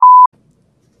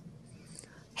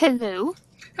Hello.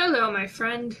 Hello, my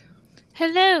friend.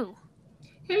 Hello.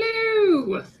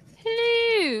 Hello.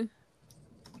 Hello.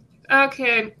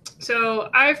 Okay,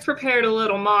 so I've prepared a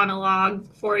little monologue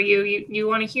for you. You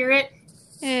want to hear it?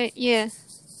 Yeah.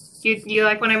 You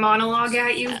like when I monologue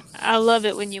at you? I love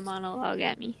it when you monologue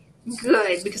at me.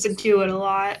 Good, because I do it a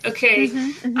lot. Okay.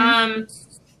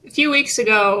 Mm-hmm. A few weeks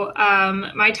ago,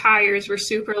 my tires were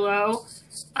super low.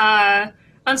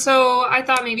 And so I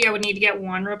thought maybe I would need to get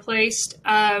one replaced.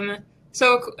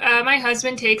 So my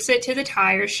husband takes it to the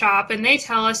tire shop, and they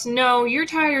tell us, no, your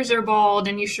tires are bald,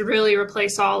 and you should really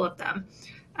replace all of them.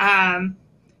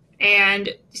 And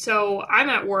so I'm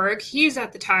at work. He's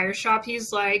at the tire shop.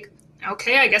 He's like,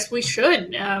 okay, I guess we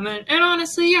should. And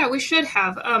honestly, yeah, we should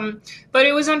have. But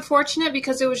it was unfortunate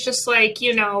because it was just like,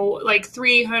 like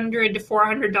 $300 to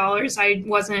 $400 I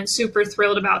wasn't super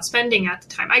thrilled about spending at the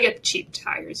time. I get the cheap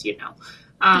tires.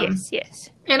 Yes.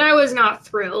 And I was not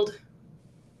thrilled.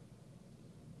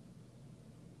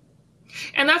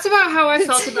 And that's about how I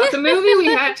felt about the movie we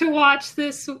had to watch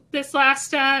this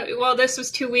last, this was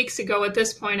 2 weeks ago at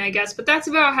this point, I guess. But that's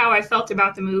about how I felt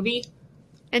about the movie.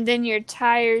 And then your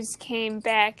tires came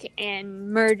back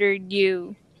and murdered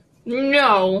you.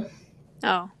 No.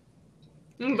 Oh.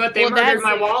 But they murdered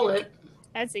my wallet.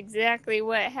 That's exactly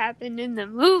what happened in the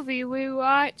movie we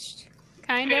watched.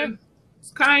 Kind of.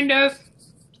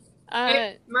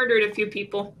 It murdered a few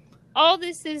people. All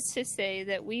this is to say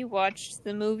that we watched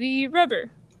the movie Rubber,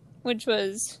 which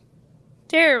was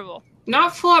terrible.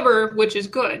 Not Flubber, which is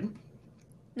good.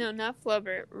 No, not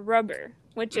Flubber. Rubber,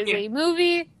 which is a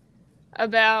movie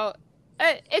about...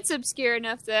 it's obscure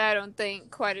enough that I don't think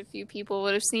quite a few people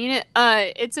would have seen it.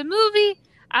 It's a movie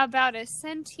about a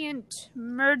sentient,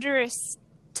 murderous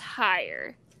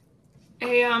tire.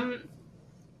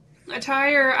 A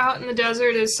tire out in the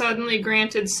desert is suddenly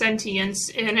granted sentience,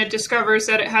 and it discovers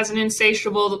that it has an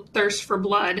insatiable thirst for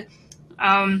blood.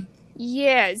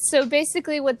 Yeah, so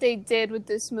basically what they did with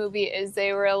this movie is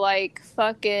they were like,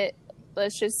 fuck it,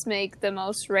 let's just make the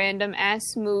most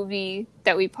random-ass movie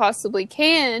that we possibly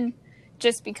can,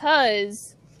 just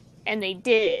because, and they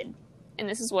did. And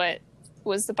this is what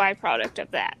was the byproduct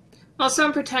of that. Well,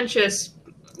 some pretentious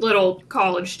little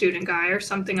college student guy or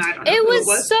something, I don't know it who was it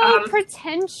was. So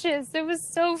pretentious. It was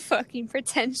so fucking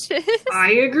pretentious.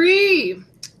 I agree.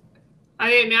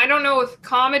 I don't know if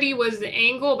comedy was the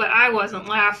angle, but I wasn't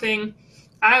laughing.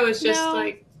 I was just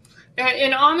like,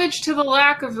 in homage to the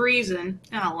lack of reason.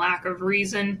 Lack of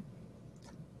reason.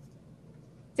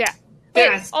 Yeah.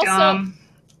 That's also, dumb.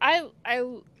 I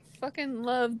fucking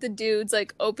love the dude's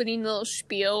like opening little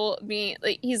spiel, being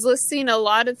like he's listing a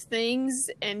lot of things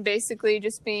and basically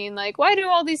just being like, why do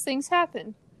all these things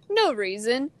happen? No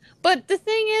reason. But the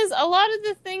thing is, a lot of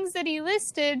the things that he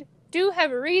listed do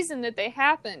have a reason that they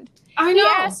happened. I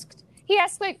know. He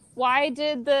asked like, why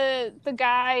did the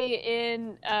guy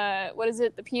in what is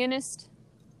it, The Pianist?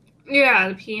 Yeah,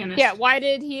 The Pianist. Yeah, why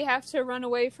did he have to run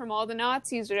away from all the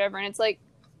Nazis or whatever? And it's like,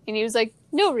 and he was like,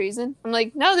 no reason. I'm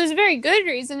like, no, there's a very good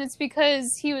reason. It's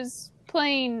because he was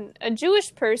playing a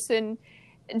Jewish person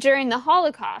during the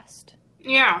Holocaust.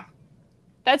 Yeah.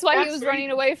 That's why he was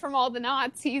running away from all the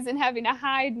Nazis and having to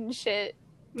hide and shit.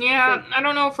 Yeah, like, I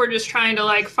don't know if we're just trying to,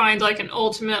 like, find, like, an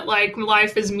ultimate, like,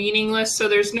 life is meaningless, so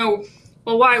there's no,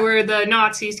 well, why were the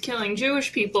Nazis killing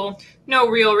Jewish people? No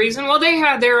real reason. Well, they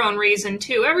had their own reason,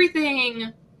 too.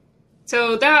 Everything.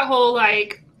 So that whole,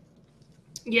 like,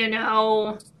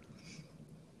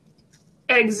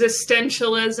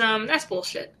 existentialism, that's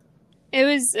bullshit. It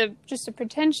was just a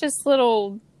pretentious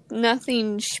little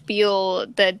nothing spiel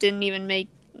that didn't even make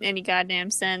any goddamn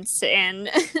sense, and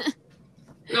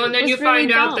and then you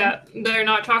find out that they're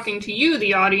not talking to you,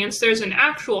 the audience. There's an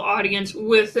actual audience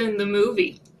within the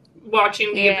movie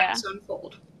watching the events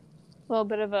unfold. A little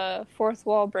bit of a fourth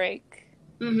wall break.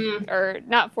 Mm-hmm. Or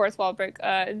not fourth wall break,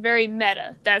 very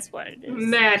meta. That's what it is.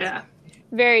 Meta.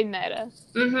 Very meta.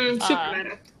 Mm-hmm. Super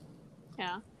meta.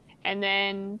 Yeah. And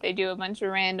then they do a bunch of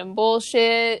random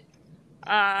bullshit.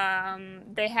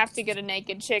 They have to get a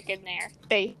naked chick in there.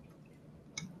 They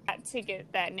have to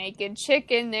get that naked chick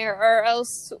in there, or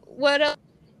else what else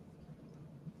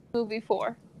movie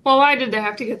for? Well, why did they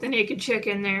have to get the naked chick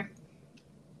in there?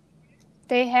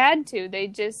 They had to. They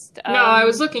just... no, I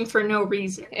was looking for no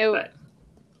reason. No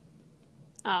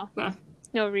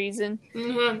reason.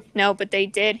 Mm-hmm. No, but they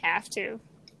did have to.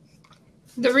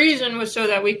 The reason was so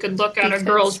that we could look at a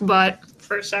girl's butt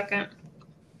for a second.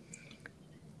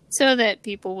 So that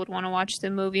people would want to watch the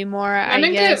movie more, I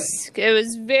guess. It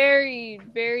was very,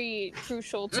 very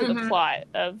crucial to the plot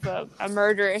of a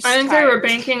murderous I think tire. they were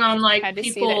banking on, like,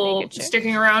 people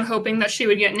sticking around hoping that she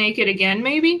would get naked again,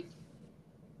 maybe?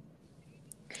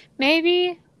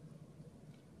 Maybe.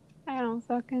 I don't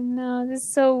fucking know.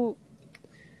 This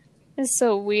is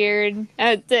so weird.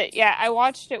 Yeah, I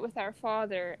watched it with our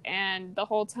father, and the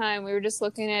whole time we were just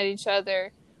looking at each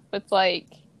other with like,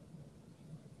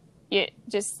 yeah,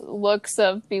 just looks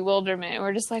of bewilderment.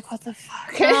 We're just like, what the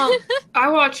fuck? Well, I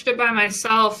watched it by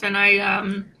myself, and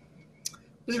I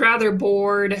was rather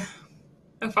bored,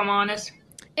 if I'm honest.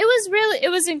 It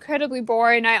was incredibly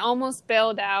boring. I almost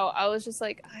bailed out. I was just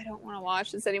like, I don't want to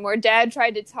watch this anymore. Dad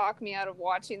tried to talk me out of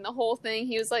watching the whole thing.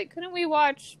 He was like, couldn't we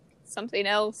watch something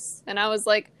else? And I was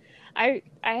like, I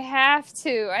have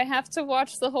to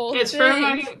watch the whole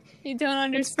thing. You don't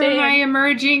understand. It's for my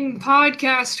emerging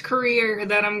podcast career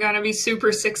that I'm going to be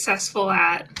super successful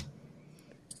at.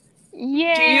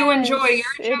 Yeah. Do you enjoy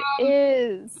your job? It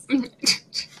is.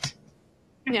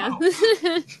 Yeah.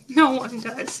 No one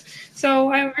does.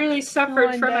 So I really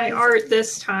suffered for my art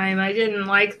this time. I didn't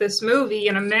like this movie,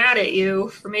 and I'm mad at you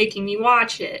for making me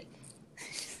watch it.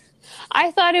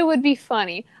 I thought it would be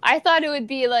funny. I thought it would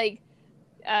be like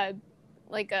a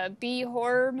B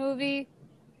horror movie.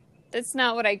 That's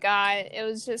not what I got. It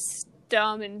was just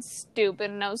dumb and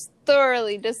stupid, and I was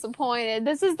thoroughly disappointed.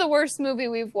 This is the worst movie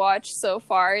we've watched so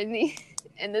far in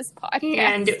this podcast.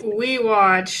 And we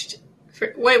watched.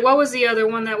 Wait, what was the other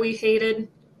one that we hated?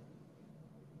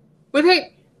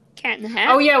 Cat in the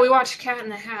Hat? Oh yeah, we watched Cat in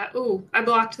the Hat. Ooh, I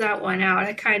blocked that one out.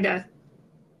 I think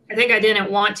I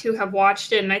didn't want to have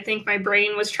watched it, and I think my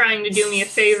brain was trying to do me a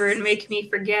favor and make me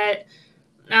forget.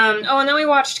 And then we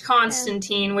watched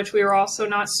Constantine, which we were also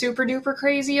not super duper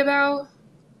crazy about.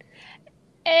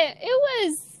 It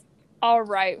was all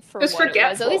right for what it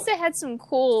was. At least it had some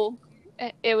cool.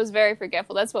 It was very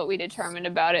forgetful. That's what we determined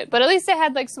about it. But at least it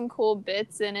had like some cool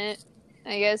bits in it.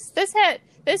 I guess the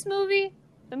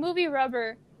movie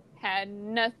Rubber had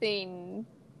nothing.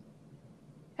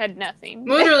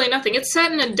 Literally nothing. It's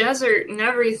set in a desert and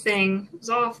everything. It was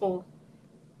awful.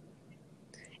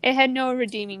 It had no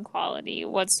redeeming quality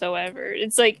whatsoever.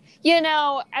 It's like,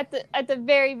 at the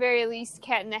very, very least,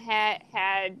 Cat in the Hat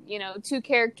had, two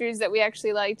characters that we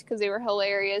actually liked because they were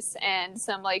hilarious and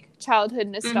some, like, childhood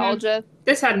nostalgia. Mm-hmm.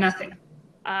 This had nothing.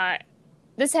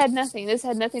 This had nothing. This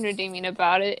had nothing redeeming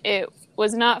about it. It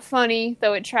was not funny,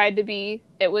 though it tried to be.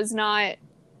 It was not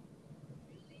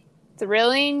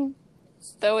thrilling,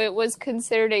 though it was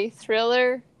considered a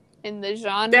thriller in the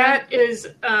genre. That is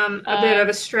a bit of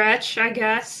a stretch, I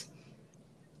guess.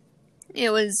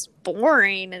 It was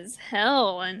boring as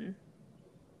hell and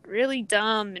really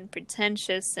dumb and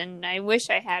pretentious, and I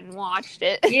wish I hadn't watched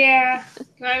it. Yeah,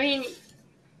 I mean,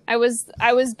 I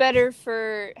was better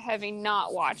for having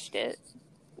not watched it,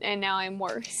 and now I'm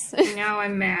worse. Now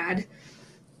I'm mad.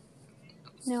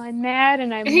 Now I'm mad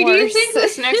and I'm worse. Hey, do you think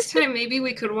this next time maybe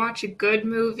we could watch a good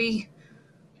movie?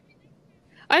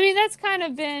 I mean, that's kind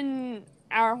of been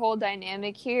our whole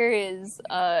dynamic here is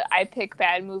I pick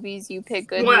bad movies, you pick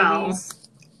good movies.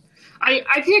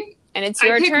 I pick and it's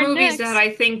your turn movies next. that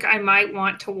I think I might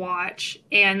want to watch,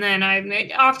 and then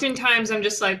oftentimes I'm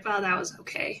just like, well, that was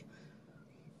okay.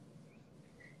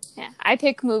 Yeah, I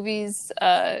pick movies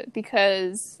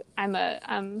because I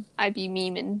be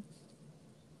memeing.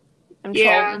 I'm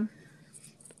trolling.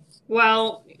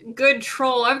 Well, good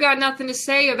troll. I've got nothing to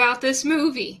say about this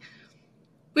movie.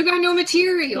 We've got no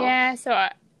material. Yeah, so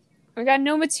we got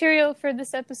no material for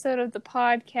this episode of the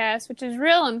podcast, which is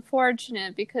real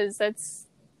unfortunate because that's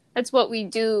what we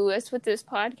do. That's what this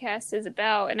podcast is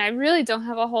about. And I really don't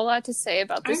have a whole lot to say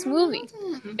about this movie.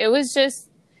 It was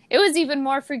even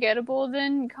more forgettable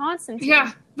than Constantine.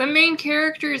 Yeah, the main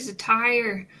character is a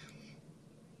tire.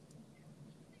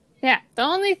 Yeah, the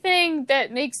only thing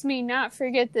that makes me not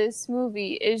forget this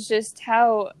movie is just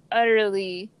how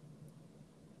utterly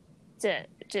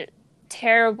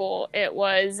terrible it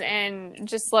was, and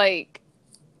just like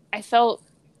I felt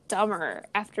dumber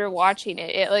after watching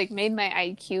it. It like made my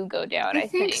IQ go down. I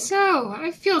think so.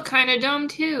 I feel kind of dumb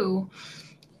too.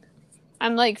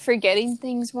 I'm like forgetting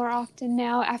things more often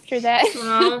now after that.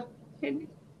 Well,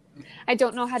 I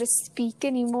don't know how to speak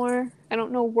anymore. I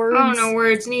don't know words. I don't know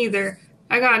words neither.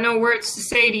 I got no words to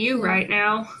say to you right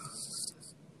now.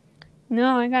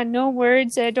 No, I got no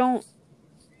words. I don't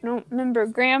remember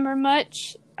grammar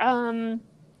much. It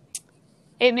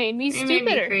made me stupider. It made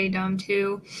me pretty dumb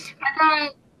too.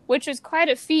 Which was quite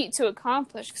a feat to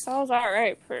accomplish because I was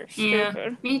alright for stupid.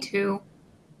 Yeah, me too.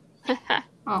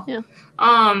 Oh. Yeah.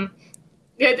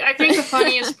 I think the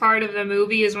funniest part of the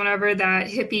movie is whenever that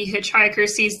hippie hitchhiker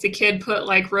sees the kid put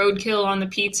like roadkill on the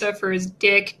pizza for his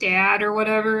dick dad or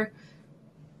whatever.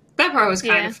 That part was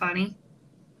kind of funny.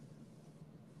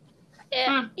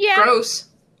 Yeah. Gross.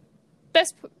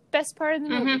 Best part of the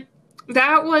movie.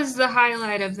 That was the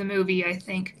highlight of the movie, I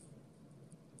think.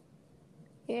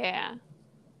 Yeah,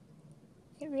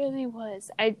 it really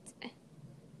was. They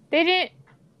didn't.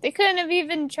 They couldn't have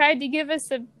even tried to give us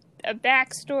a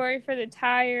backstory for the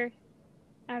tire.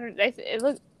 I don't. It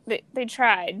looked. They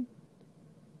tried.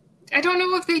 I don't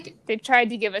know if They tried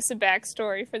to give us a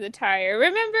backstory for the tire.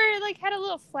 Remember, it like had a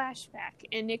little flashback,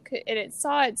 and it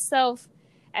saw itself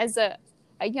as a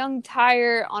young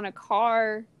tire on a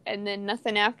car, and then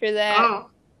nothing after that. Oh.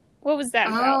 What was that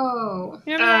about? Oh.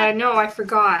 No, I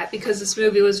forgot because this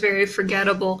movie was very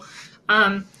forgettable.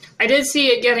 I did see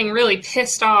it getting really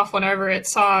pissed off whenever it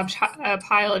saw a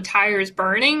pile of tires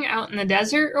burning out in the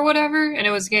desert or whatever, and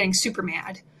it was getting super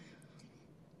mad.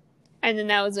 And then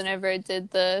that was whenever it did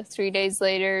the 3 days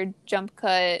later jump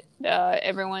cut.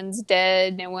 Everyone's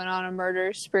dead and went on a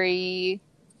murder spree.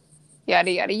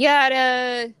 Yada, yada,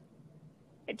 yada.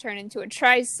 It turned into a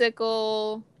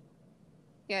tricycle.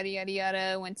 Yada, yada,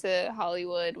 yada. Went to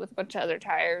Hollywood with a bunch of other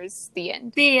tires. The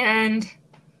end. The end.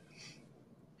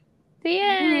 The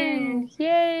end.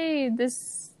 Yay.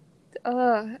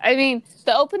 I mean,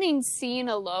 the opening scene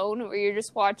alone where you're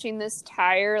just watching this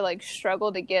tire like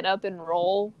struggle to get up and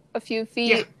roll a few feet.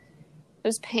 Yeah. It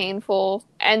was painful.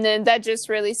 And then that just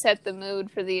really set the mood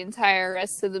for the entire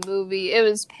rest of the movie. It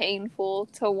was painful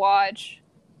to watch.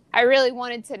 I really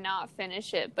wanted to not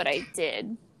finish it, but I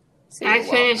did. So I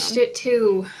finished it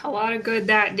too. A lot of good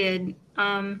that did.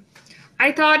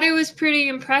 I thought it was pretty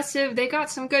impressive. They got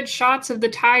some good shots of the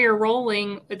tire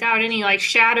rolling without any like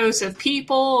shadows of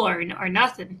people or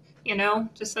nothing, you know?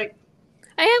 Just like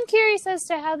I am curious as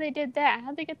to how they did that.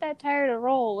 How'd they get that tire to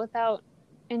roll without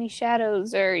any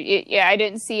shadows or I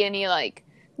didn't see any like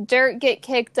dirt get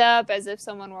kicked up as if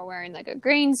someone were wearing like a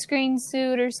green screen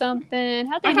suit or something.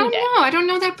 How'd they do that? I don't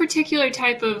know that particular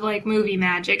type of like movie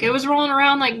magic. It was rolling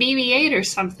around like BB-8 or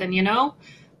something, you know?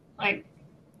 Like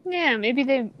yeah, maybe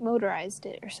they motorized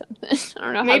it or something. I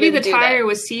don't know. Maybe the tire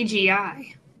was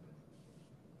CGI.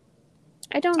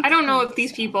 I don't know if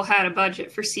these people had a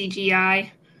budget for CGI.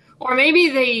 Or maybe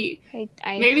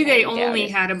they only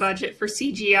had a budget for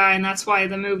CGI, and that's why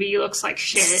the movie looks like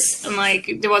shit and like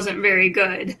it wasn't very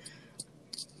good.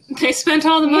 They spent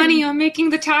all the money on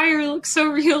making the tire look so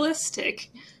realistic.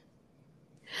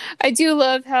 I do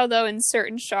love how though in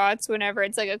certain shots, whenever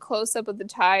it's like a close up of the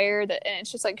tire and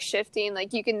it's just like shifting,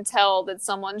 like you can tell that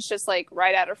someone's just like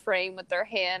right out of frame with their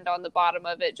hand on the bottom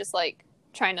of it, just like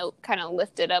trying to kind of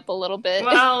lift it up a little bit.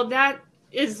 Well, that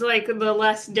is like the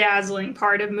less dazzling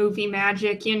part of movie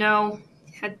magic, you know?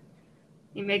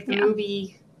 You make the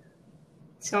movie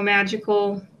so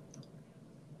magical.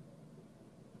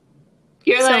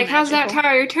 You're so like, magical. How's that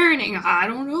tire turning? I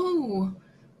don't know.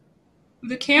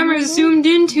 The camera's zoomed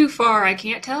in too far. I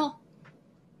can't tell.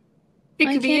 It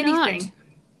could be anything.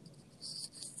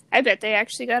 I bet they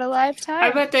actually got a live tire.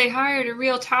 I bet they hired a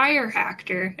real tire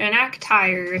actor. An act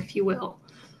tire, if you will.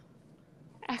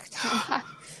 Act tire.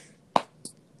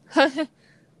 I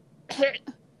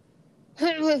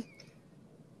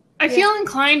feel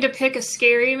inclined to pick a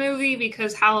scary movie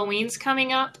because Halloween's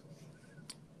coming up.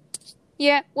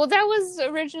 Yeah, well, that was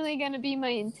originally going to be my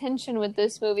intention with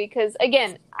this movie because,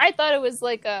 again, I thought it was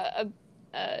like a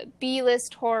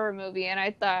B-list horror movie, and I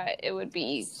thought it would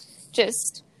be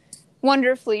just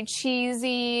wonderfully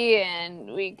cheesy,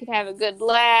 and we could have a good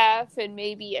laugh, and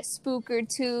maybe a spook or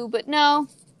two, but no.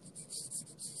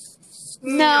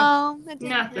 No, that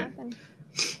didn't happen.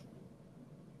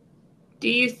 Do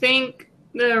you think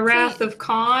The Wrath of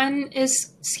Khan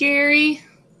is scary?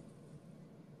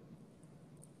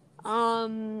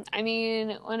 I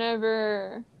mean,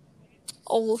 whenever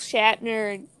old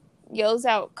Shatner yells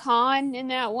out Khan in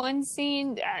that one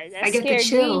scene, that I get the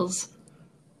chills.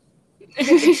 I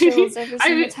get the chills every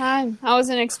single time. I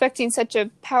wasn't expecting such a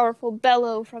powerful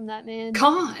bellow from that man.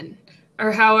 Khan!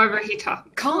 Or however he talks.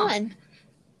 Khan!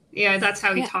 Yeah, that's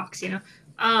how he talks, you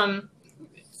know?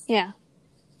 Yeah.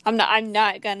 I'm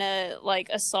not gonna like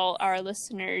assault our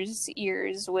listeners'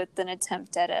 ears with an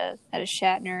attempt at a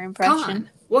Shatner impression. Khan,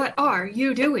 what are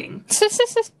you doing?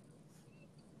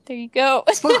 There you go.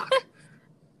 Spock.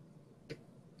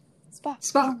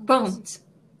 Spock. Bones.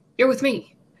 You're with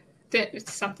me.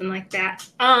 It's something like that.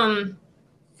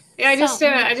 Yeah, I just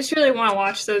really want to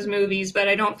watch those movies, but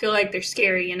I don't feel like they're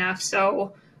scary enough,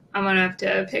 so I'm gonna have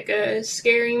to pick a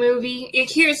scary movie.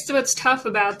 Here's what's tough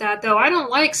about that, though. I don't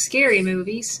like scary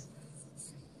movies.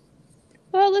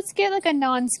 Well, let's get like a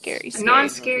non-scary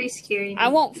movie. Scary. I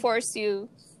won't force you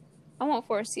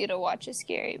to watch a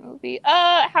scary movie.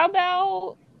 How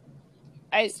about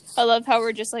I love how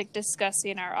we're just like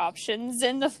discussing our options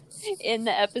in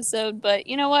the episode, but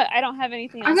you know what? I don't have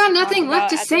anything else I've got to nothing talk left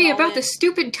to about say about the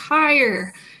stupid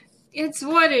tire. It's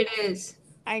what it is.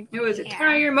 It was a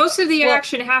tire. Most of the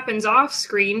action happens off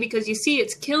screen because you see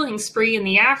its killing spree in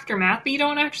the aftermath, but you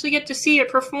don't actually get to see it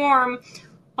perform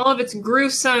all of its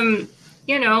gruesome,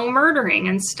 murdering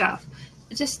and stuff.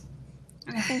 It just...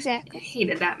 Exactly. I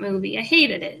hated that movie. I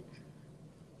hated it.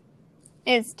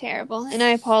 It's terrible, and I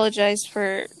apologize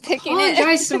for picking it.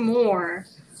 Apologize some more.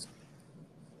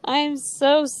 I'm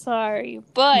so sorry,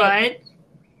 but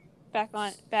back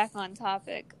on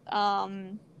topic.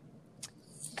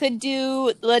 Could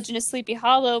do Legend of Sleepy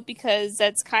Hollow because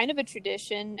that's kind of a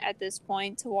tradition at this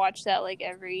point to watch that like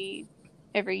every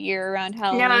year around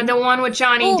Halloween. Yeah, the one with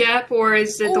Johnny Depp, or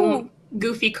is it the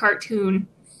goofy cartoon?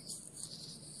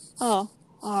 Oh,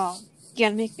 you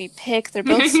gotta make me pick. They're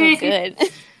both so good.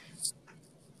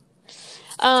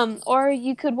 Or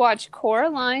you could watch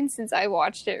Coraline, since I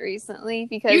watched it recently,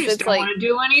 because you just don't want to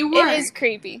do any work. It is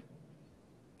creepy.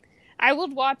 I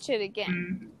would watch it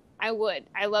again. I would.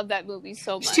 I love that movie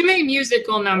so much. There's too many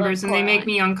musical numbers, and they make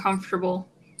me uncomfortable.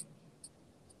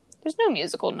 There's no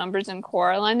musical numbers in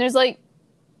Coraline. There's like...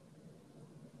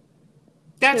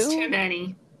 That's too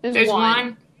many. There's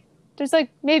one. There's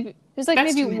maybe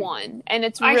one, and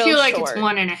it's real short. I feel like it's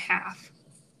 1.5.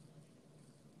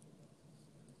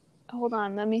 Hold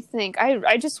on, let me think.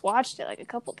 I just watched it like a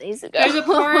couple days ago. There's a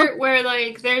part where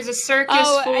like there's a circus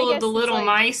full of the little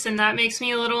mice, and that makes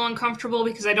me a little uncomfortable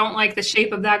because I don't like the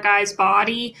shape of that guy's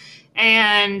body,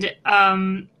 and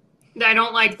I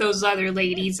don't like those other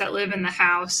ladies that live in the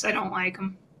house. I don't like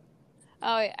them.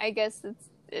 Oh, I guess it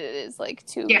is like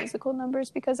 2 musical numbers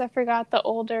because I forgot the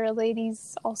older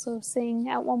ladies also sing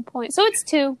at one point. So it's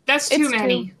 2. That's too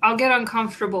many. 2. I'll get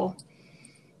uncomfortable.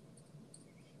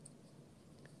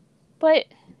 But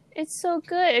it's so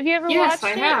good. Have you ever watched it? Yes, I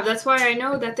have. That's why I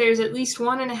know that there's at least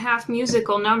 1.5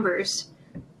 musical numbers.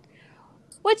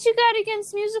 What you got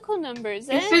against musical numbers,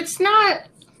 eh? If it's not...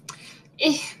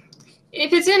 If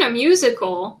it's in a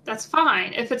musical, that's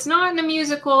fine. If it's not in a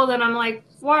musical, then I'm like,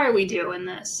 why are we doing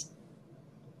this?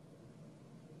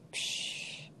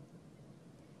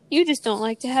 You just don't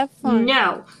like to have fun.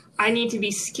 No. I need to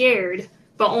be scared,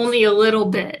 but only a little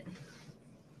bit.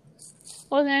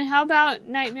 Well, then, how about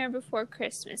Nightmare Before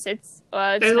Christmas? There's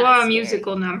a lot of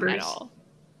musical numbers. At all.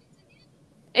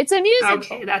 It's a musical.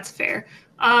 Okay, that's fair.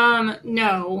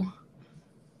 No.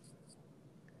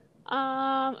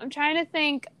 I'm trying to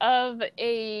think of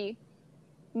a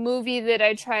movie that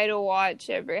I try to watch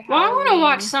every Halloween. Well, I want to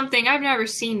watch something I've never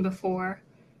seen before.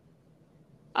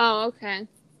 Oh, okay.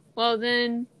 Well,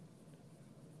 then,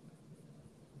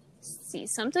 let's see,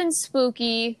 something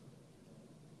spooky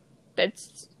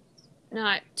that's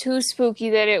not too spooky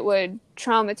that it would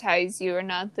traumatize you or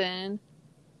nothing.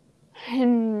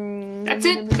 That's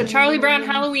it. The Charlie Brown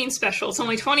Halloween special. It's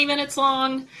only 20 minutes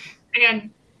long.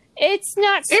 And it's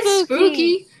not spooky. It's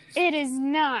spooky. It is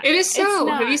not. It is so.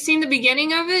 Have you seen the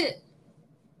beginning of it?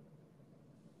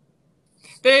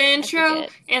 The intro,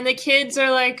 and the kids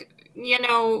are like,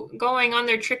 going on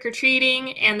their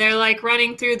trick-or-treating, and they're like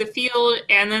running through the field,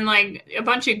 and then like a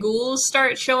bunch of ghouls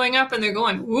start showing up, and they're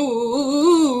going,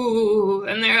 woo,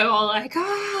 and they're all like,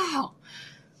 oh.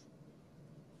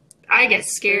 I get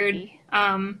scared.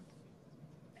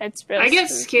 That's really I get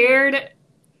scared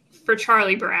for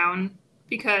Charlie Brown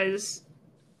because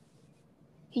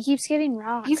he keeps getting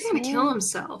rocks. He's gonna kill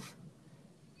himself.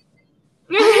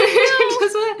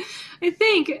 That's what I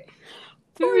think.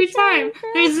 Every time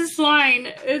there's this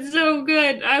line, it's so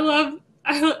good. I love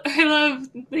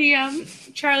the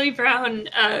Charlie Brown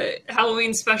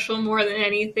Halloween special more than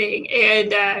anything,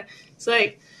 and it's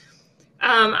like,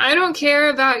 I don't care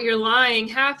about your lying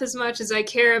half as much as I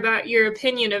care about your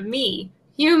opinion of me.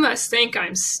 You must think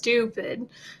I'm stupid. And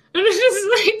it's just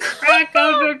like crack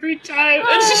up every time.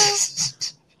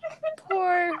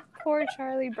 Poor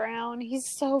Charlie Brown. He's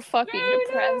so fucking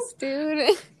depressed,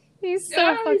 dude. He's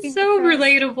so fucking so depressed.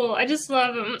 Relatable. I just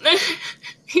love him.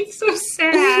 He's so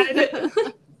sad.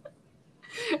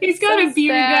 He's got a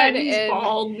beard and he's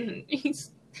bald. And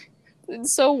he's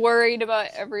so worried about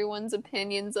everyone's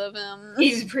opinions of him.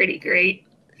 He's pretty great.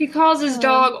 He calls his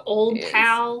dog Old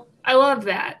Pal. I love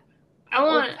that.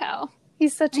 Old Pal.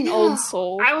 He's such an old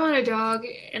soul. I want a dog.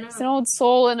 It's an old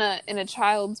soul in a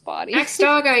child's body. Next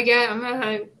dog I get, I'm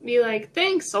gonna be like,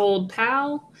 thanks, Old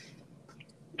Pal.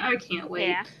 I can't wait.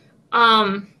 Yeah.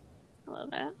 I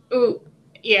love that. Ooh,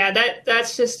 yeah,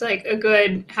 that's just like a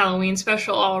good Halloween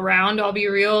special all around, I'll be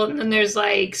real. And then there's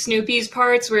like Snoopy's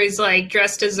parts where he's like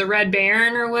dressed as the Red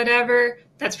Baron or whatever.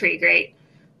 That's pretty great.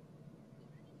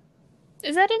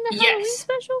 Is that in the Halloween Yes.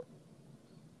 special?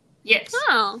 Yes.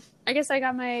 Oh, I guess I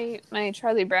got my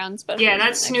Charlie Brown special. Yeah,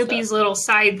 that's Snoopy's little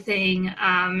side thing.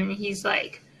 And he's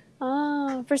like,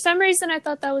 oh, for some reason I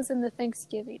thought that was in the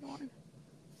Thanksgiving one.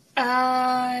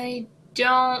 I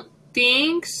don't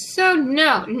think so.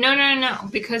 No.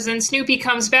 Because then Snoopy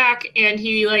comes back and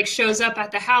he like shows up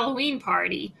at the Halloween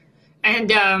party, and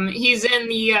he's in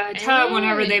the tub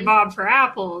whenever they bob for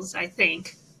apples, I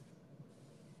think.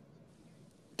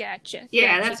 Gotcha.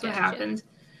 Yeah, that's what happened.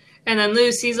 And then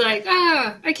Lucy's like,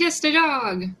 I kissed a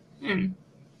dog. And,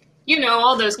 you know,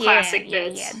 all those classic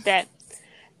bits. Yeah,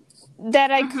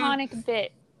 that iconic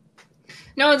bit.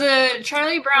 No, the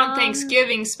Charlie Brown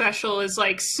Thanksgiving special is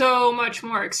like so much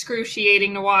more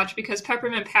excruciating to watch because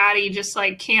Peppermint Patty just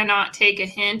like cannot take a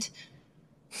hint.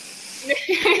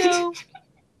 No.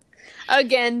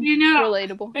 Again,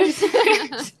 relatable.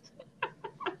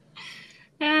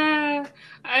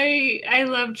 I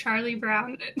love Charlie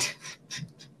Brown.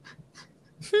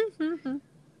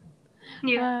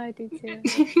 Yeah, I do too.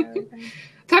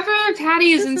 Peppermint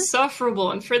Patty is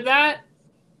insufferable, and for that,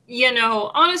 you know,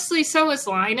 honestly, so is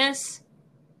Linus.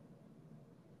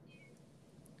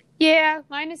 Yeah,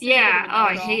 Linus. Yeah,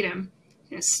 I hate him.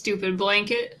 His stupid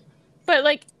blanket. But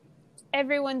like,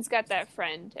 everyone's got that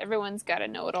friend. Everyone's got a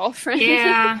know-it-all friend.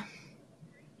 Yeah.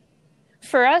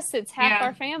 For us, it's half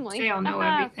our family. They all know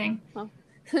everything. Well.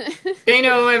 They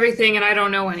know everything, and I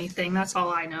don't know anything. That's all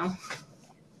I know.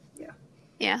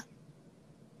 Yeah.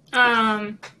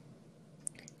 And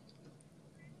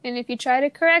if you try to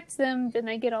correct them, then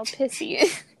they get all pissy.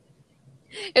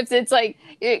 If it's like,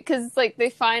 because it's like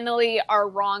they finally are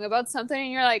wrong about something,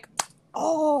 and you're like,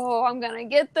 oh, I'm gonna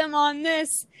get them on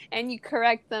this, and you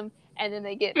correct them, and then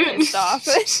they get pissed off.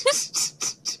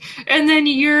 And then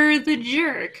you're the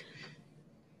jerk.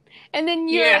 And then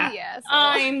you're the asshole.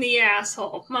 I'm the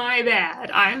asshole. My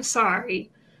bad. I'm sorry.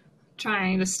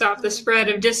 Trying to stop the spread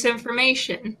of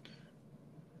disinformation.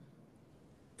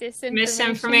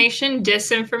 Misinformation,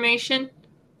 disinformation.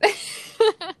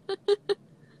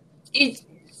 It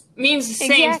means the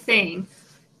same thing.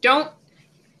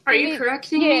 Are you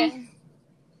correcting me?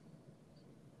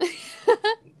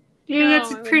 Yeah,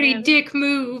 that's a pretty dick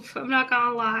move. I'm not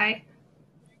gonna lie.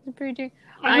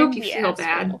 I hope you feel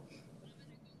bad.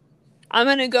 I'm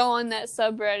gonna go on that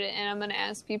subreddit and I'm gonna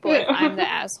ask people if I'm the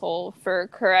asshole for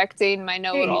correcting my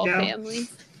know-it-all family.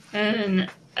 And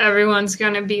everyone's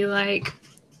gonna be like,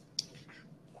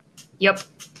 yep.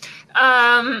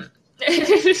 Not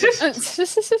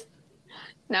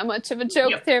much of a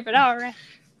joke there, but alright.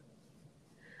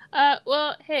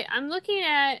 Well, hey, I'm looking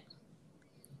at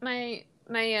my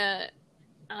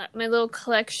little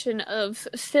collection of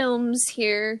films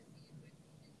here.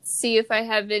 See if I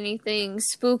have anything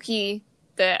spooky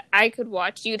that I could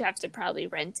watch. You'd have to probably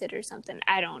rent it or something.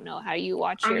 I don't know how you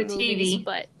watch your movies,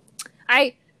 but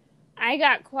I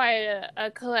got quite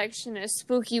a collection of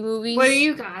spooky movies. What do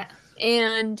you got?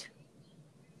 And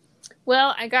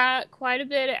well, I got quite a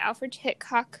bit of Alfred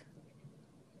Hitchcock.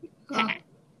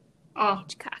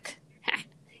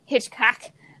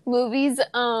 Hitchcock movies.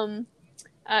 So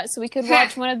we could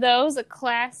watch one of those, a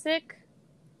classic.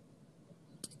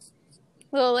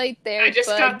 A little late there. I just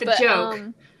got the joke.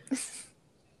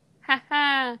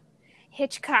 Haha.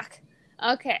 Hitchcock.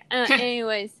 Okay.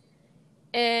 Anyways.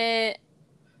 There's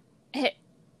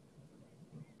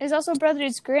also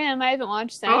Brothers Grimm. I haven't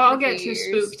watched that. Oh, I'll get too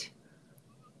spooked.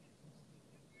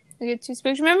 I get too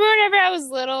spooked. Remember whenever I was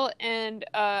little and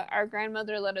our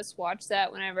grandmother let us watch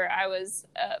that whenever I was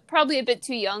probably a bit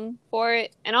too young for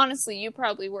it? And honestly, you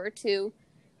probably were too.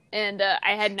 And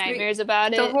I had nightmares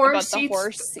about it, about the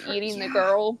horse eating the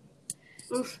girl.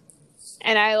 Oof.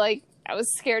 And I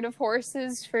was scared of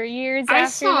horses for years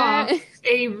after that.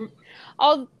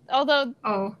 Although...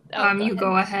 you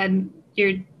go ahead.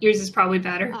 Yours is probably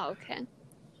better. Oh, okay.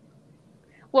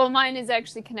 Well, mine is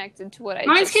actually connected to what I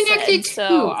Mine's just connected said,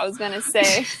 too. So I was gonna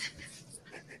say...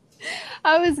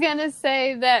 I was gonna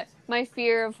say that my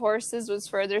fear of horses was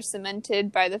further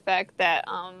cemented by the fact that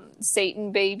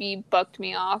Satan Baby bucked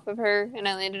me off of her, and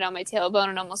I landed on my tailbone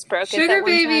and almost broke it. Sugar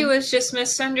Baby was just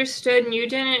misunderstood, and you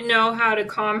didn't know how to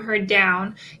calm her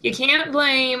down. You can't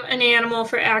blame an animal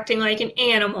for acting like an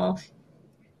animal.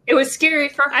 It was scary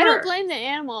for her. I don't blame the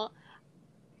animal.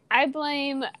 I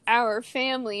blame our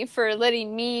family for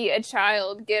letting me, a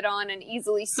child, get on an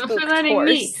easily spooked horse. For letting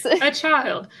me, a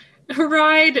child,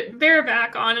 ride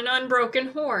bareback on an unbroken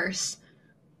horse.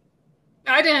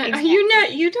 I didn't.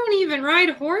 Exactly. You don't even ride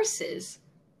horses.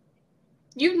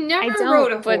 You've never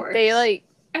rode a horse. But they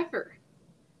ever.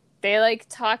 They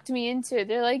talked me into it.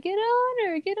 They're like, get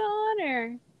on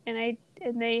her, and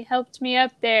they helped me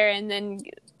up there, and then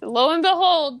Lo and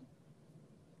behold,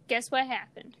 guess what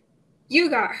happened? You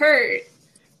got hurt.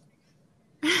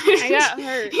 I got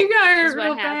hurt. You got hurt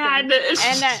real happened.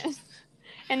 bad.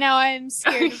 And now I'm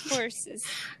scared of horses.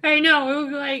 I know. We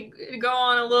would like go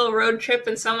on a little road trip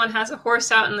and someone has a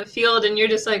horse out in the field and you're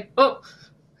just like, oh,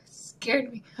 it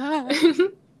scared me.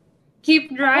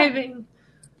 Keep driving.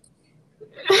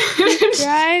 Keep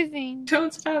driving.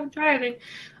 Don't stop driving.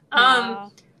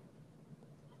 No.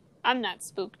 I'm not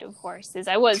spooked of horses.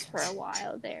 I was for a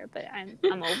while there, but I'm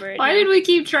over it. Why did we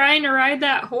keep trying to ride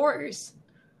that horse?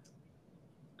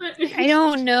 I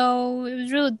don't know. It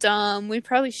was real dumb. We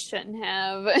probably shouldn't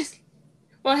have.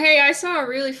 Well, hey, I saw a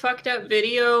really fucked up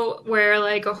video where,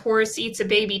 like, a horse eats a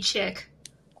baby chick.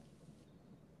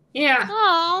 Yeah.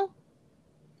 Oh.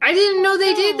 I didn't know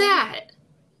they did that.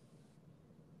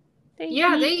 They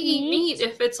eat meat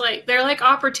if it's, like, they're, like,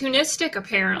 opportunistic,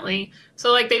 apparently.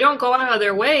 So, like, they don't go out of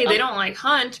their way. They don't, like,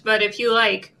 hunt. But if you,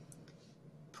 like,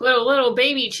 put a little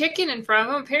baby chicken in front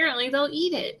of them, apparently they'll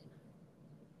eat it.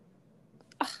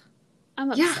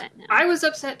 I'm upset now. I was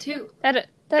upset, too. That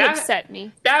upset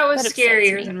me. That was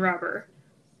scarier than rubber.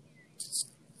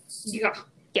 Yeah.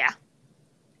 Yeah.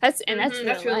 That's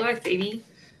real life, baby.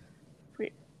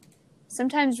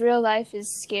 Sometimes real life is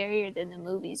scarier than the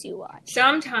movies you watch.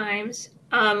 Sometimes,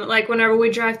 like whenever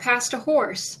we drive past a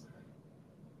horse.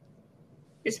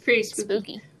 It's pretty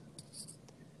spooky.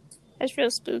 That's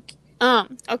real spooky.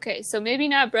 Okay, so maybe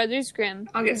not Brothers Grimm.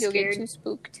 I'll get scared. You'll get too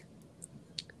spooked.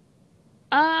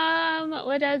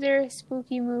 What other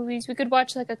spooky movies? We could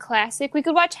watch like a classic. We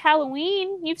could watch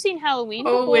Halloween. You've seen Halloween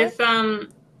before.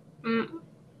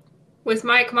 With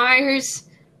Mike Myers.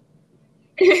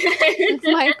 With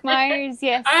Mike Myers,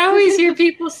 yes. I always hear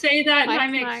people say that and I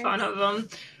make fun of them.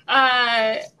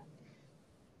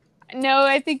 No,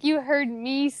 I think you heard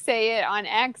me say it on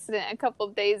accident a couple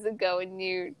of days ago and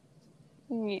you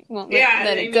won't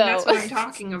let it go. That's what I'm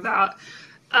talking about.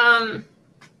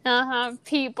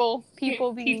 People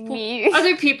being me.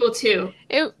 Other people too.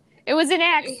 It was an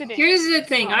accident. Here's the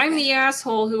thing. Okay. I'm the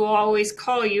asshole who will always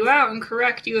call you out and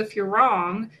correct you if you're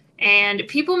wrong. And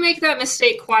people make that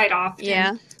mistake quite often.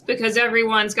 Yeah. Because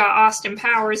everyone's got Austin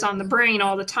Powers on the brain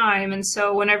all the time. And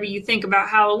so whenever you think about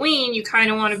Halloween, you kind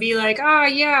of want to be like, oh,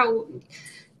 yeah,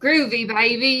 groovy,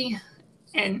 baby.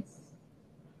 And...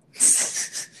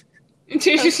 That's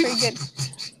pretty good.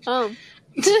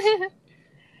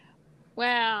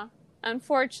 Wow.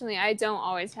 Unfortunately, I don't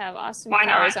always have Austin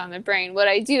Powers on the brain. What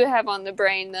I do have on the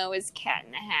brain, though, is Cat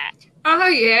in the Hat. Oh,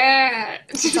 yeah.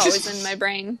 It's always in my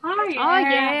brain. Oh,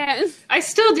 yeah. I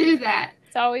still do that.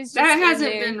 It's always just that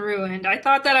hasn't been ruined. I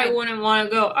thought that I wouldn't want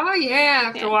to go, oh, yeah,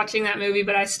 after watching that movie,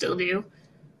 but I still do.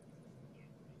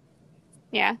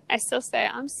 Yeah, I still say,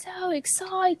 I'm so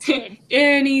excited.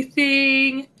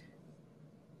 Anything.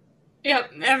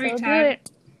 Yep, every time.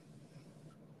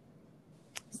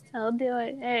 I'll do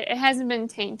it. It hasn't been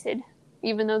tainted,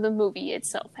 even though the movie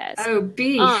itself has. Oh,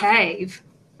 behave.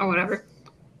 Or whatever.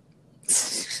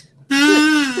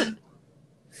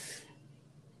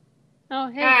 Oh,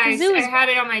 hey, guys, I had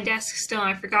it on my desk still and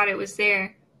I forgot it was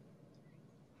there.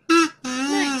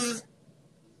 Nice.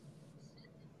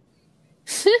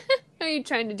 Are you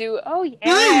trying to do? Oh,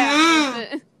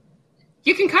 yeah.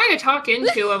 You can kind of talk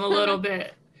into him a little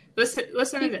bit.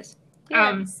 Listen to this.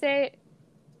 Yeah, say...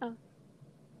 Oh.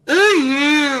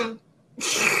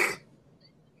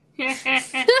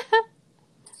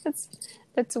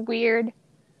 That's weird.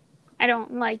 I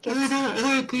don't like it.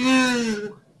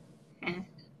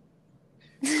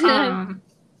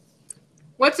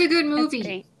 What's a good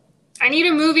movie? I need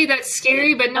a movie that's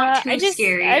scary but not too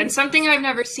scary, and something I've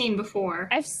never seen before.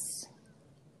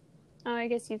 I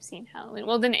guess you've seen Halloween.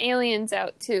 Well, then Alien's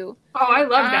out too. Oh, I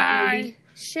love that movie.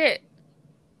 Shit.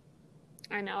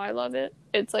 I know, I love it.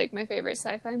 It's like my favorite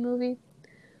sci-fi movie.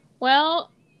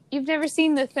 Well, you've never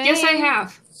seen The Thing? Yes, I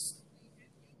have.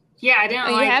 Yeah, I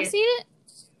didn't like it. You have seen it?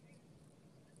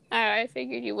 Oh, I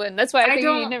figured you wouldn't. That's why I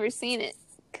figured you'd never seen it.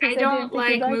 I don't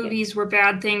like movies where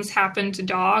bad things happen to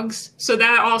dogs. So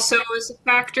that also is a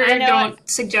factor. Don't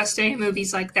suggest any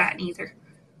movies like that either.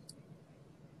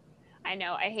 I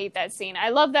know, I hate that scene. I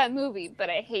love that movie, but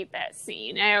I hate that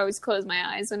scene. I always close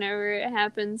my eyes whenever it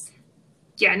happens.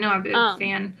 Yeah, no, I'm a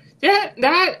fan.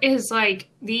 That is like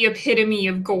the epitome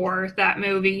of gore, that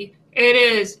movie. It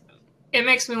is. It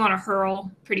makes me want to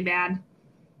hurl pretty bad.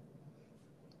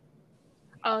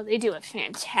 Oh, they do a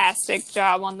fantastic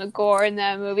job on the gore in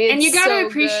that movie. And you gotta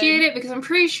appreciate it because I'm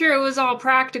pretty sure it was all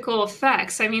practical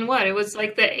effects. I mean, what? It was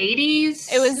like the 80s?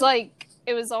 It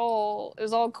was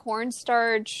all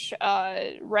cornstarch,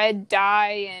 red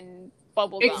dye, and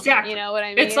bubble gum. Exactly. You know what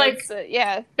I mean? It's like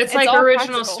yeah, it's like all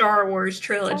original practical. Star Wars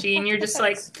trilogy, and you're just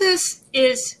like, effects. this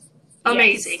is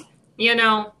amazing. Yes. You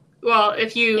know, well,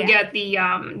 if you Yeah. get the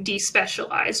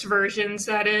despecialized versions,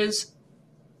 that is.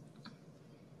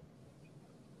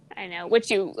 I know, which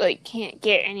you like can't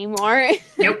get anymore.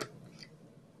 Nope.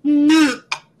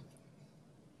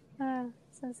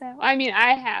 So sad. I mean,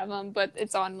 I have them, but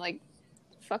it's on like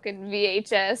fucking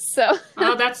VHS, so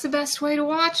Well, that's the best way to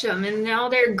watch them, and now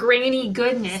they're grainy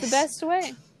goodness. it's the best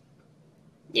way.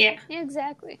 Yeah. Yeah,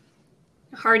 exactly.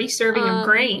 A hearty serving of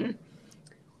grain.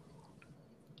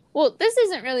 Well, this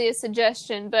isn't really a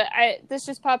suggestion, but this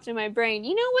just popped in my brain.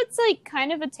 You know what's like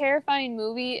kind of a terrifying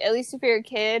movie, at least if you're a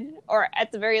kid, or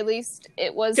at the very least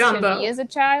it was Dumbo. to me as a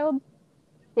child?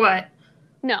 What?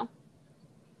 No.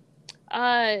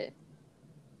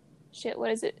 Shit,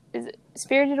 what is it? Is it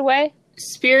Spirited Away?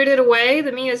 Spirited Away,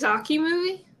 the Miyazaki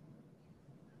movie?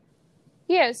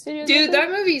 Yeah, Studio Dude, Ghibli. that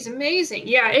movie's amazing.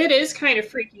 Yeah, it is kind of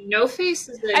freaky. No Face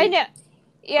is the... I know.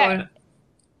 Yeah. Oh,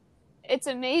 It's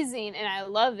amazing and I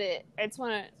love it. It's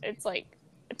like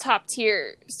a top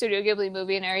tier Studio Ghibli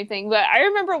movie and everything. But I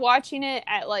remember watching it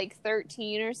at like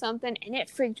 13 or something and it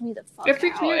freaked me the fuck It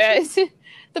freaked out. me out.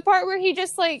 The part where he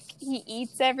just like he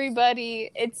eats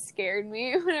everybody, it scared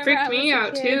me whenever freaked I was me a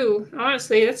out kid. too.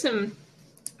 Honestly, that's some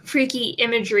freaky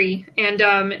imagery and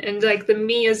like the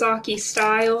Miyazaki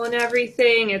style and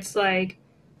everything. It's like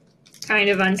kind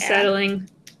of unsettling.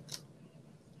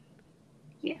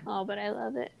 Yeah. Oh, but I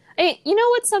love it. Hey, you know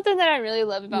what's something that I really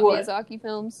love about What? Miyazaki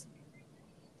films?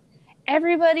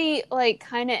 Everybody like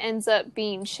kind of ends up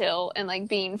being chill and like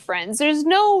being friends. There's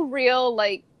no real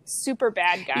like super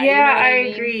bad guy. Yeah, you know what I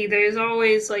mean? agree. There's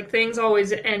always like things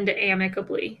always end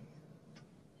amicably.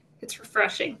 It's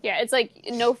refreshing. Yeah, it's like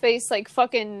No Face like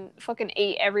fucking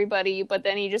ate everybody, but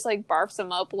then he just like barfs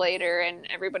them up later and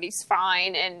everybody's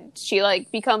fine and she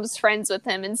like becomes friends with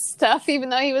him and stuff, even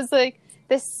though he was like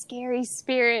this scary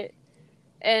spirit.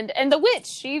 And the witch,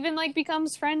 she even like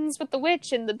becomes friends with the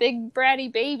witch and the big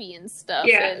bratty baby and stuff.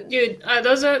 Yeah, and, dude,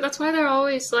 that's why they're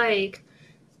always like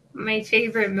my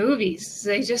favorite movies.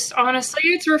 They just honestly,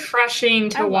 it's refreshing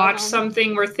to watch them.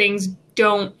 something where things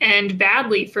don't end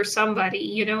badly for somebody.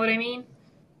 You know what I mean?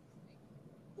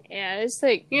 Yeah, it's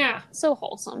like so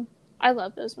wholesome. I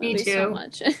love those movies so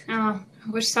much. Oh, I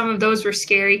wish some of those were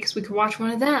scary because we could watch one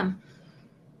of them.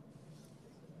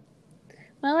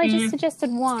 Well, I just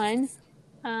suggested one.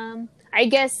 I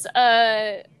guess,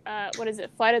 what is it?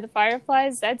 Flight of the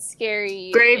Fireflies? That's scary.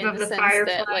 Grave of the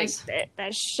Fireflies.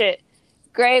 That shit.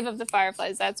 Grave of the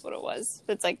Fireflies, that's what it was.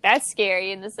 It's like, that's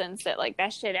scary in the sense that, like,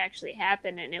 that shit actually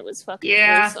happened and it was fucking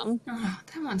gruesome. Oh,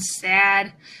 that one's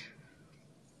sad.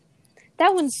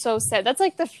 That one's so sad. That's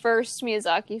like the first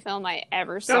Miyazaki film I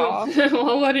ever saw. Oh,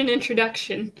 well, what an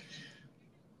introduction.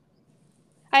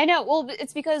 I know. Well,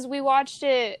 it's because we watched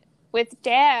it with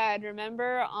Dad,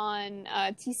 remember, on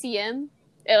TCM.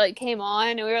 It like came on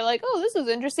and we were like, oh, this is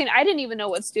interesting. I didn't even know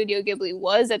what Studio Ghibli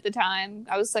was at the time.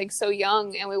 I was like so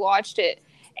young and we watched it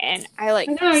and I like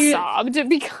sobbed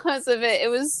because of it. It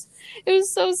was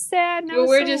so sad. And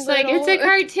we're so just little. like, it's a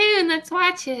cartoon, let's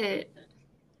watch it.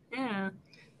 Yeah.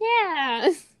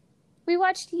 Yeah. We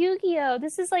watched Yu-Gi-Oh!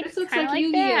 This is like kind of like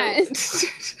Yu-Gi-Oh!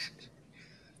 that.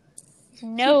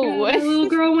 No. The little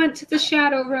girl went to the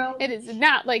Shadow Realm. It is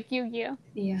not like Yu-Gi-Oh!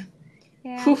 Yeah.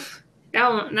 Yeah.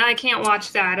 I can't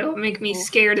watch that. It'll make me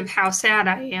scared of how sad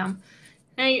I am.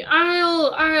 Hey,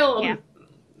 I'll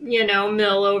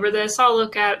mill over this. I'll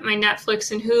look at my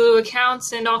Netflix and Hulu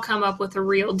accounts and I'll come up with a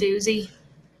real doozy.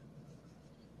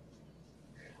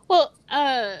 Well,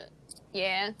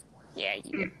 yeah,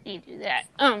 you do that.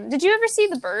 Did you ever see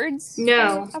The Birds?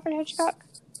 No. Alfred Hitchcock?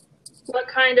 What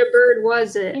kind of bird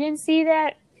was it? You didn't see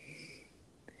that?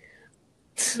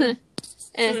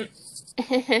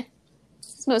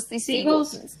 It's mostly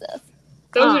seagulls and stuff.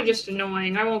 Those are just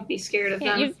annoying. I won't be scared of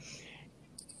them.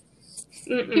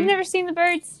 You've never seen The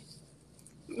Birds?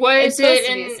 What is it's supposed it?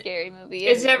 To be a scary movie.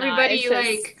 Is everybody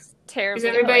terrible? Is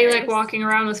everybody like walking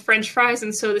around with French fries,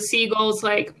 and so the seagulls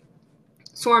like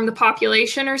swarm the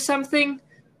population or something?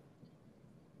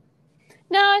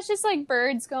 No, it's just like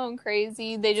birds going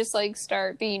crazy. They just like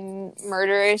start being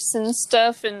murderous and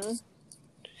stuff, and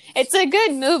it's a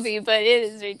good movie, but it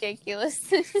is ridiculous.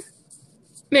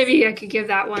 Maybe I could give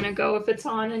that one a go if it's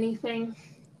on anything.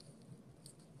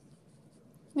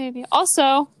 Maybe.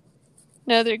 Also,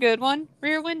 another good one,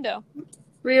 Rear Window.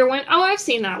 Rear Window? Oh, I've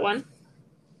seen that one.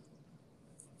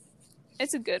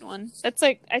 It's a good one. That's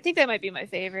like, I think that might be my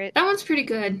favorite. That one's pretty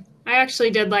good. I actually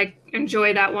did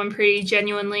enjoy that one pretty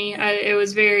genuinely. It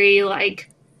was very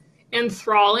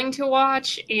enthralling to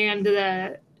watch, and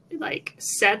the like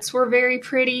sets were very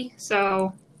pretty,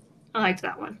 so I liked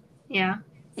that one. Yeah.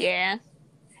 Yeah.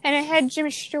 And it had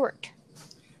Jimmy Stewart.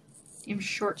 Jimmy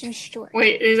Stewart. Jimmy Stewart.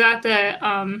 Wait, is that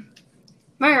the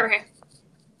Mary?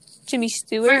 Jimmy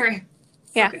Stewart? Mary.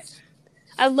 Yeah. Okay.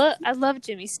 I love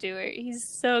Jimmy Stewart. He's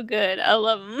so good. I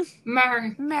love him.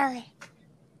 Mary. Mary.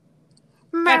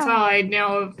 That's all I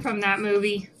know from that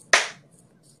movie.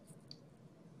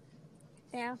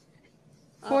 Yeah.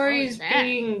 Corey's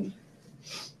being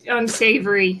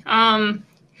unsavory. Yeah,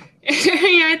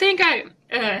 I think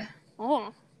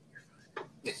Oh.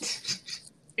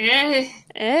 Hey,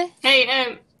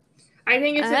 I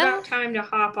think it's Uh? about time to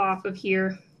hop off of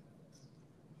here.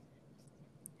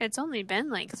 It's only been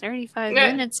like 35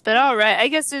 minutes, but all right. I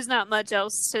guess there's not much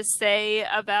else to say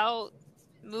about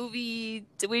movie.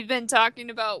 We've been talking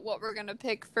about what we're gonna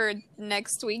pick for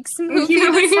next week's movie. Yeah,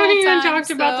 we haven't even time, talked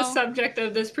about the subject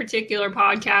of this particular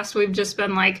podcast. We've just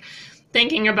been like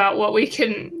thinking about what we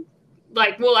can,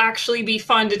 like, will actually be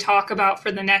fun to talk about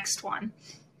for the next one.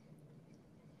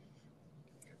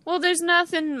 Well, there's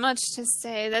nothing much to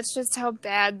say. That's just how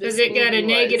bad this Does it get a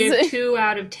movie was. negative 2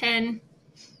 out of 10?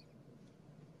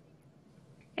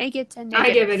 I give it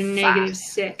a negative 5.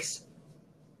 6.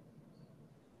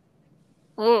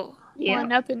 Oh, Yeah.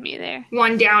 one up in me there.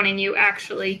 One down in you,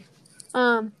 actually.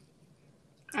 Oh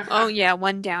yeah,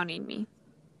 one downing me.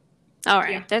 All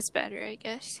right, Yeah. that's better, I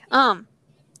guess.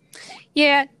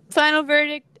 Yeah. Final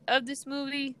verdict of this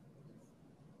movie.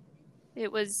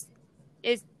 It's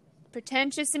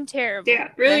pretentious and terrible. Yeah,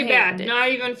 really I bad. hated it. Not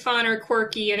even fun or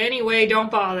quirky in any way. Don't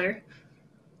bother.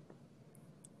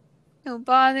 Don't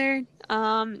bother.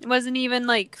 It wasn't even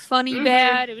like funny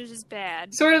bad. It was just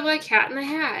bad. Sort of like Cat in the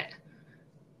Hat.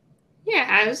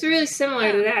 Yeah, it was really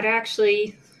similar to that,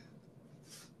 actually.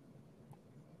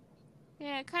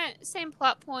 Yeah, kind of same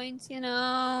plot points,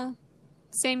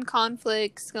 same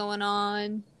conflicts going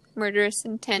on, murderous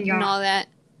intent and all that.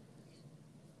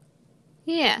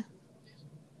 Yeah.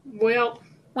 Well,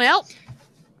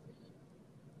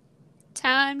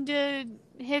 time to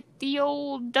hit the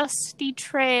old dusty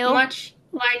trail. much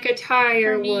like a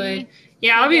tire For me, would.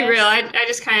 Yeah, I'll be yes. real. I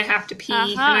just kind of have to pee,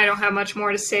 and I don't have much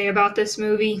more to say about this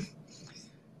movie.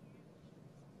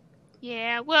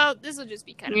 Yeah, well, this will just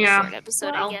be kind of a short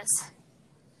episode, I guess.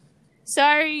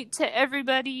 Sorry to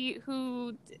everybody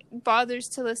who bothers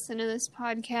to listen to this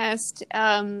podcast.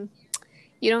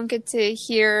 You don't get to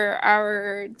hear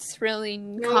our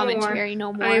thrilling commentary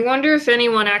no more. I wonder if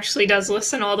anyone actually does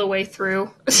listen all the way through.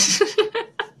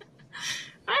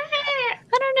 I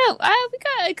don't know. We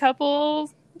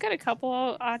got a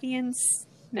couple audience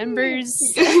members.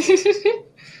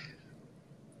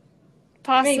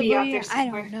 Possibly. Maybe out there I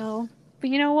somewhere. don't know. But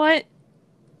you know what?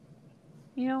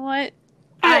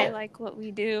 I like what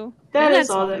we do. That is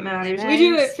all that matters. We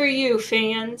do it for you,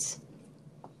 fans.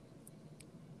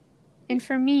 And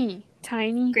for me,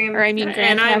 Tiny. And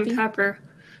Grandpappy. I'm Pepper.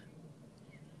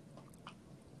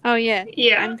 Oh, yeah.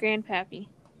 Yeah. I'm Grandpappy.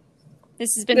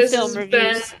 This has been Film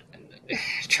Reviews.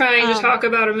 Trying to talk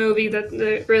about a movie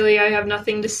that really I have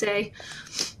nothing to say.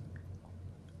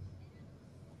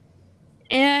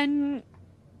 And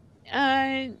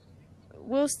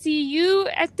we'll see you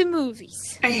at the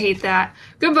movies. I hate that.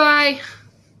 Goodbye.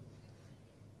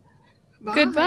 Bye. Goodbye.